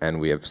daily, and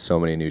we have so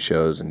many new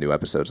shows and new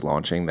episodes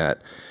launching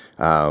that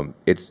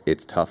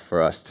it's tough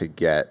for us to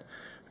get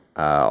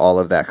all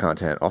of that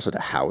content, also to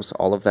house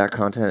all of that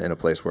content in a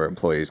place where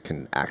employees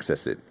can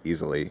access it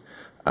easily.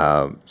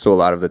 So a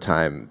lot of the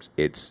time,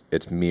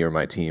 it's me or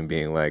my team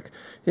being like,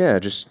 yeah,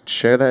 just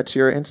share that to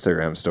your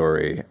Instagram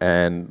story,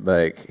 and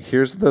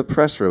here's the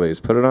press release,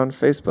 put it on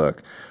Facebook.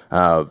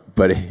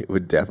 But it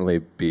would definitely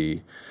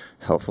be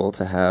helpful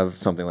to have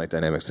something like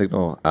Dynamic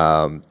Signal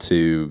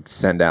to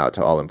send out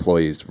to all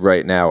employees.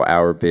 Right now,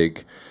 our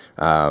big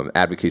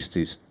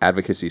advocacy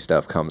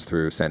stuff comes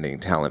through sending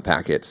talent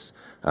packets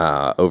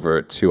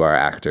over to our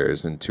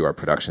actors and to our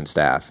production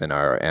staff and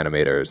our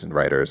animators and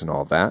writers and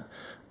all of that.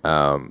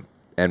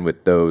 And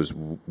with those,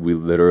 we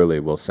literally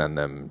will send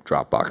them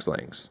Dropbox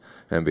links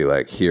and be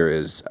like, here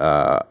is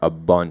a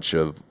bunch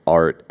of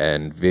art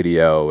and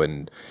video,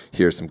 and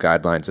here's some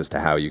guidelines as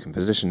to how you can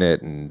position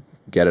it and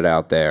get it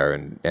out there.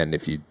 And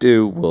if you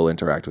do, we'll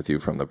interact with you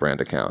from the brand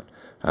account.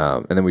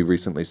 And then we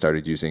recently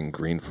started using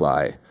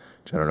Greenfly,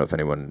 which I don't know if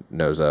anyone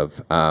knows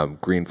of.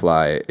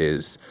 Greenfly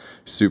is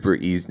super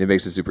easy. It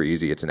makes it super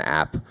easy. It's an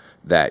app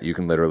that you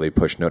can literally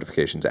push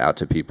notifications out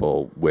to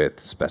people with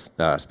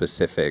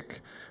specific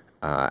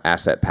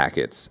asset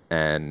packets,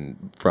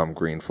 and from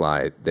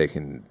Greenfly, they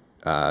can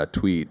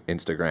tweet,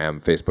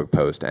 Instagram, Facebook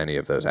post any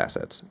of those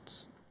assets.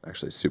 It's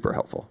actually super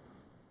helpful.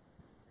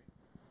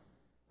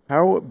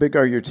 How big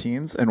are your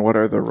teams, and what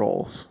are the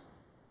roles?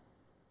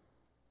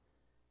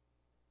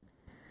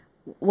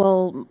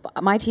 Well,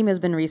 my team has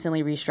been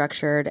recently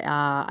restructured.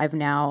 I'm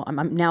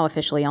now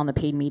officially on the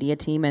paid media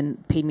team,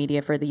 and paid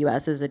media for the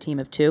U.S. is a team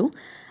of 2.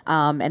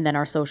 And then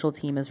our social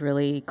team is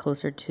really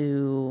closer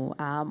to,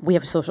 we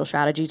have a social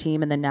strategy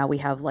team, and then now we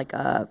have like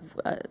a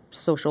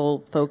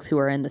social folks who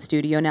are in the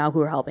studio now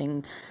who are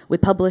helping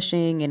with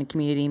publishing and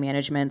community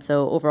management.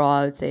 So overall,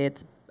 I would say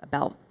it's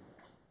about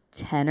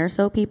 10 or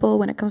so people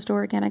when it comes to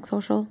organic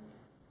social.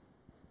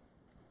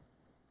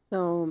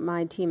 So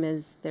my team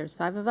there's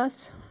 5 of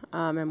us,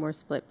 and we're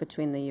split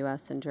between the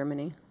US and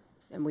Germany,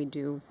 and we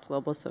do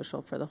global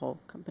social for the whole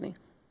company.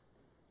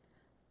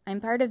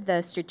 I'm part of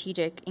the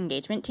strategic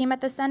engagement team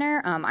at the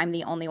center. I'm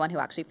the only one who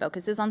actually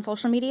focuses on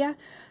social media.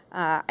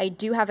 I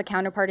do have a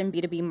counterpart in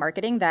B2B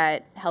marketing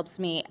that helps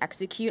me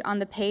execute on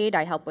the paid.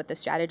 I help with the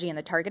strategy and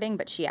the targeting,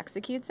 but she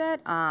executes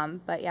it.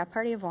 But yeah,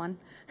 party of one.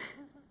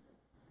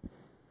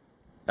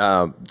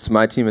 So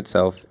my team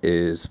itself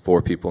is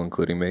 4 people,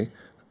 including me.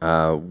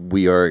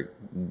 We're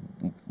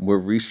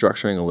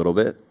restructuring a little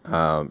bit,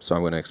 so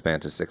I'm going to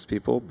expand to 6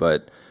 people,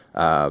 but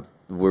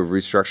we're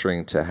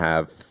restructuring to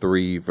have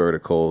 3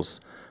 verticals.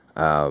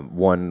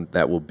 One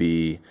that will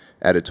be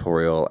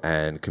editorial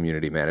and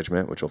community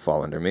management, which will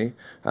fall under me.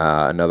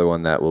 Another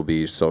one that will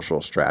be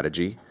social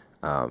strategy,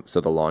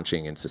 so the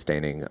launching and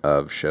sustaining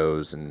of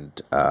shows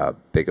and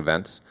big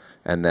events.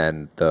 And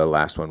then the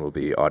last one will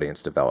be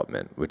audience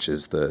development, which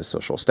is the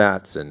social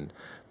stats and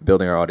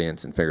building our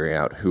audience and figuring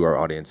out who our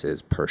audience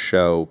is per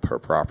show, per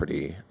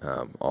property,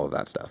 all of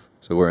that stuff.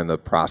 So we're in the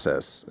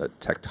process, a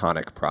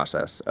tectonic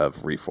process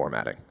of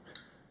reformatting.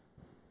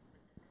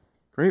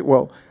 Great.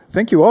 Well,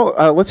 thank you all.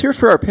 Let's hear it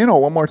for our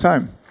panel one more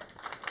time.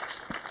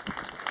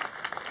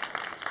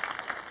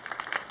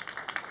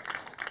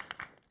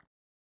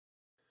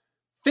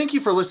 Thank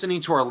you for listening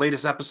to our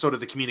latest episode of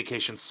the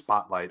Communications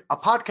Spotlight, a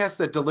podcast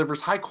that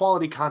delivers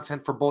high-quality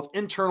content for both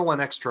internal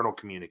and external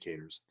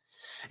communicators.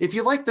 If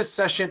you like this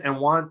session and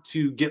want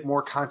to get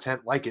more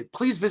content like it,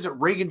 please visit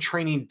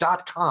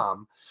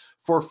reagantraining.com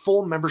for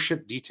full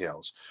membership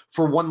details.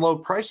 For one low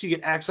price, you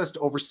get access to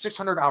over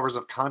 600 hours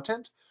of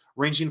content,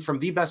 ranging from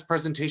the best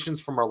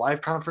presentations from our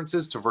live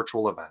conferences to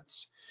virtual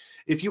events.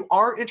 If you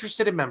are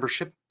interested in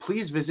membership,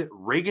 please visit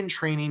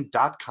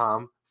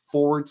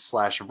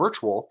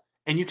reagantraining.com/virtual,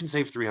 and you can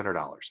save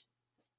 $300.